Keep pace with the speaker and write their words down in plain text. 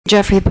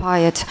Jeffrey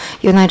Pyatt,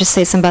 United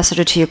States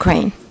Ambassador to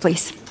Ukraine,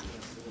 please.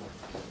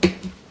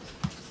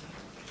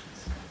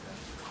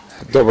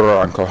 Dobro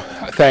ranko.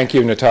 Thank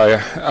you,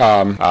 Natalia.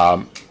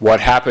 What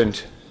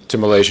happened to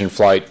Malaysian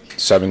Flight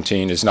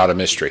 17 is not a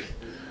mystery.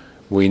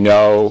 We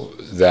know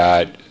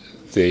that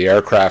the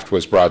aircraft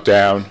was brought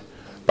down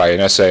by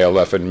an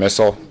SA-11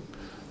 missile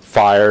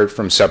fired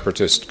from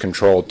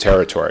separatist-controlled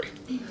territory.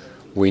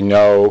 We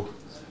know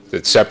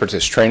that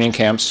separatist training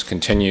camps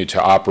continue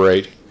to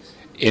operate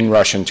in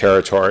Russian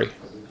territory.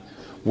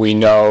 We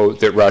know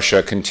that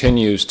Russia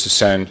continues to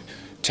send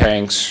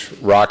tanks,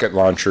 rocket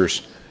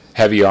launchers,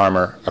 heavy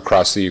armor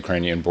across the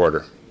Ukrainian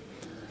border.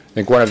 I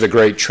think one of the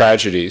great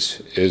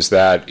tragedies is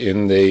that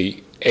in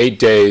the 8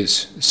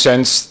 days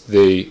since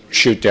the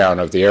shoot-down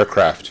of the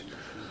aircraft,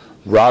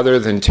 rather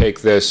than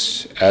take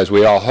this, as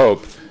we all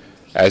hope,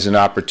 as an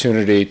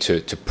opportunity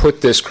to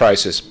put this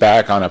crisis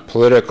back on a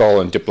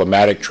political and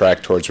diplomatic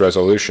track towards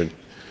resolution,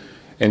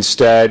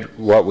 instead,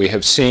 what we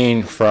have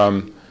seen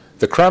from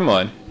the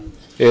Kremlin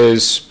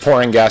is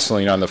pouring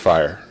gasoline on the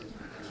fire.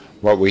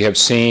 What we have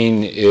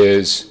seen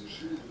is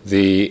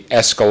the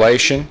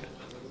escalation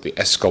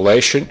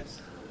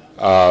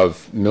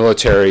of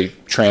military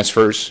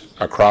transfers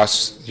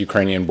across the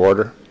Ukrainian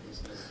border.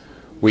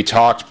 We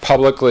talked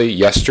publicly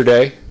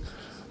yesterday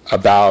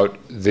about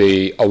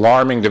the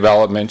alarming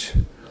development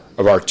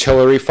of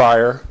artillery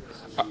fire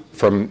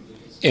from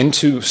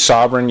into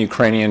sovereign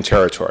Ukrainian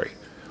territory.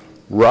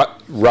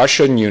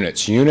 Russian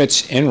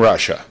units in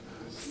Russia,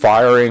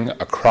 firing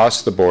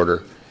across the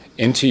border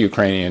into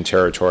Ukrainian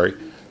territory,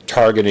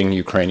 targeting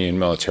Ukrainian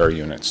military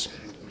units.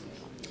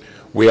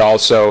 We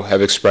also have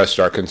expressed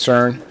our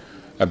concern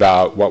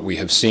about what we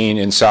have seen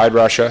inside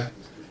Russia,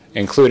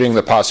 including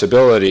the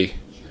possibility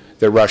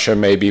that Russia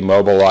may be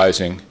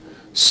mobilizing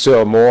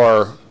still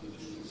more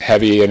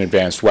heavy and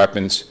advanced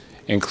weapons,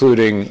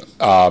 including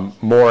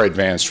more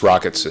advanced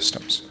rocket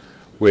systems,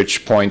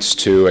 which points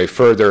to a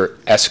further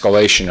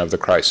escalation of the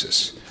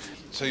crisis.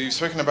 So you've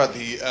spoken about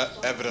the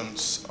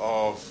evidence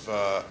of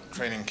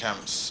training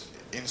camps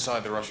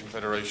inside the Russian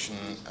Federation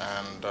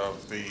and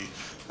of the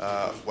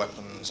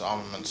weapons,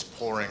 armaments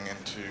pouring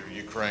into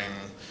Ukraine,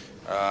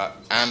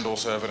 and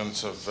also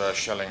evidence of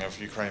shelling of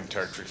Ukraine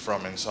territory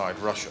from inside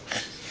Russia.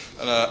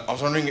 And I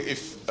was wondering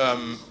if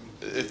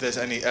there's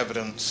any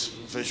evidence,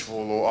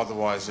 visual or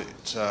otherwise,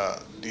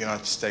 that the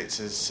United States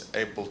is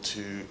able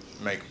to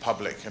make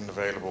public and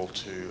available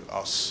to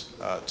us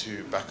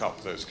to back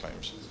up those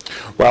claims.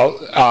 Well,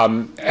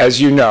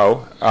 as you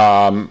know,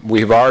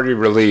 we've already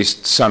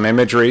released some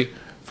imagery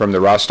from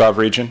the Rostov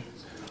region.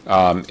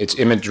 It's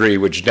imagery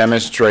which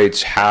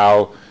demonstrates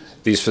how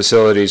these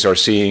facilities are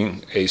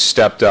seeing a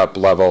stepped-up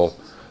level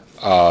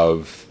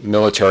of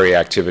military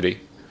activity.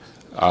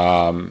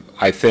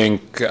 I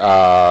think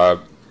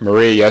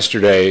Marie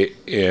yesterday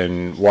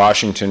in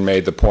Washington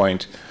made the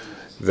point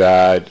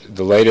that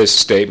the latest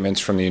statements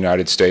from the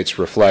United States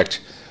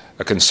reflect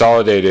a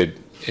consolidated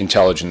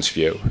intelligence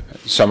view,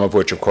 some of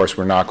which, of course,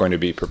 we're not going to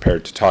be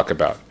prepared to talk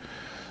about.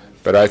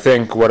 But I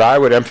think what I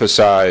would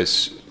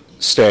emphasize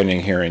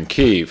standing here in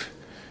Kyiv,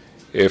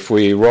 if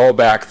we roll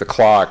back the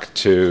clock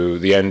to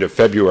the end of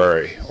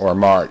February or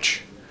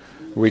March,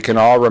 we can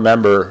all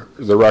remember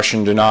the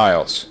Russian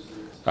denials.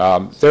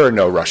 There are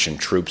no Russian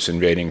troops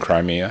invading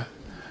Crimea.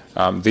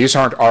 These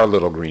aren't our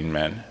little green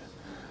men.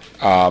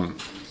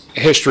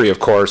 History, of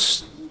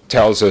course,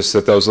 tells us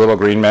that those little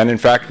green men, in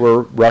fact,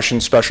 were Russian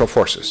special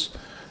forces.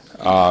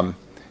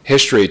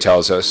 History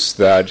tells us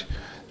that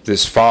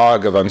this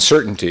fog of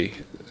uncertainty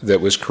that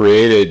was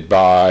created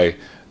by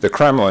the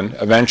Kremlin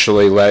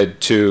eventually led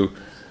to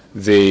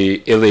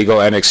the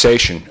illegal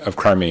annexation of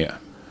Crimea.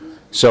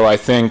 So I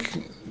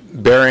think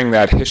bearing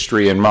that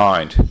history in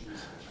mind,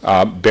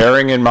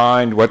 bearing in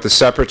mind what the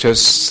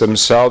separatists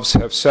themselves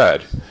have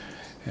said,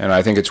 and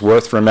I think it's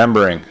worth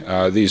remembering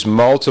these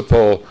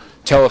multiple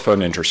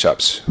telephone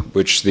intercepts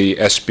which the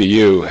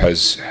SBU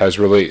has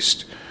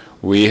released.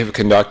 We have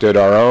conducted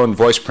our own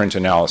voice print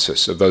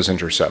analysis of those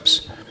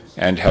intercepts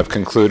and have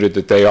concluded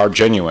that they are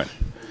genuine.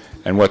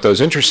 And what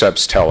those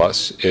intercepts tell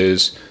us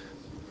is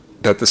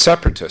that the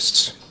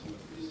separatists,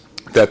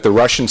 that the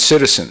Russian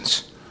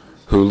citizens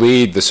who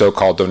lead the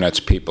so-called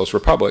Donetsk People's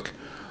Republic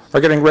are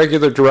getting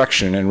regular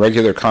direction and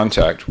regular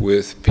contact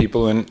with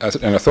people and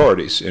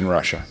authorities in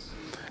Russia.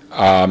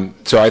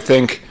 So I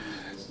think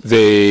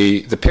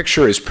the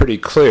picture is pretty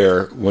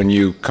clear when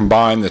you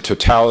combine the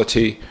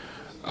totality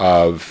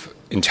of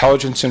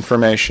intelligence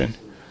information,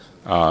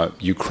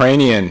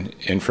 Ukrainian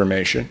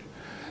information,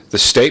 the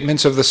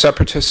statements of the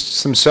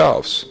separatists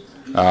themselves.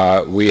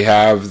 We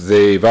have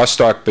the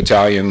Vostok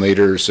Battalion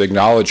leader's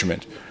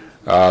acknowledgement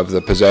of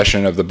the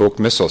possession of the Buk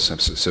missile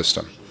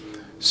system.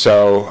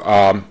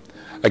 So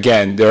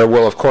again, there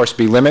will of course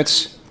be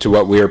limits to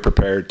what we are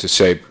prepared to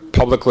say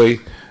publicly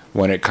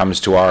when it comes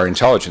to our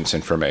intelligence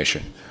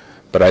information.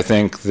 But I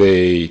think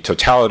the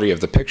totality of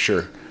the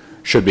picture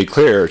should be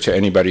clear to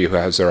anybody who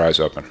has their eyes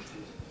open.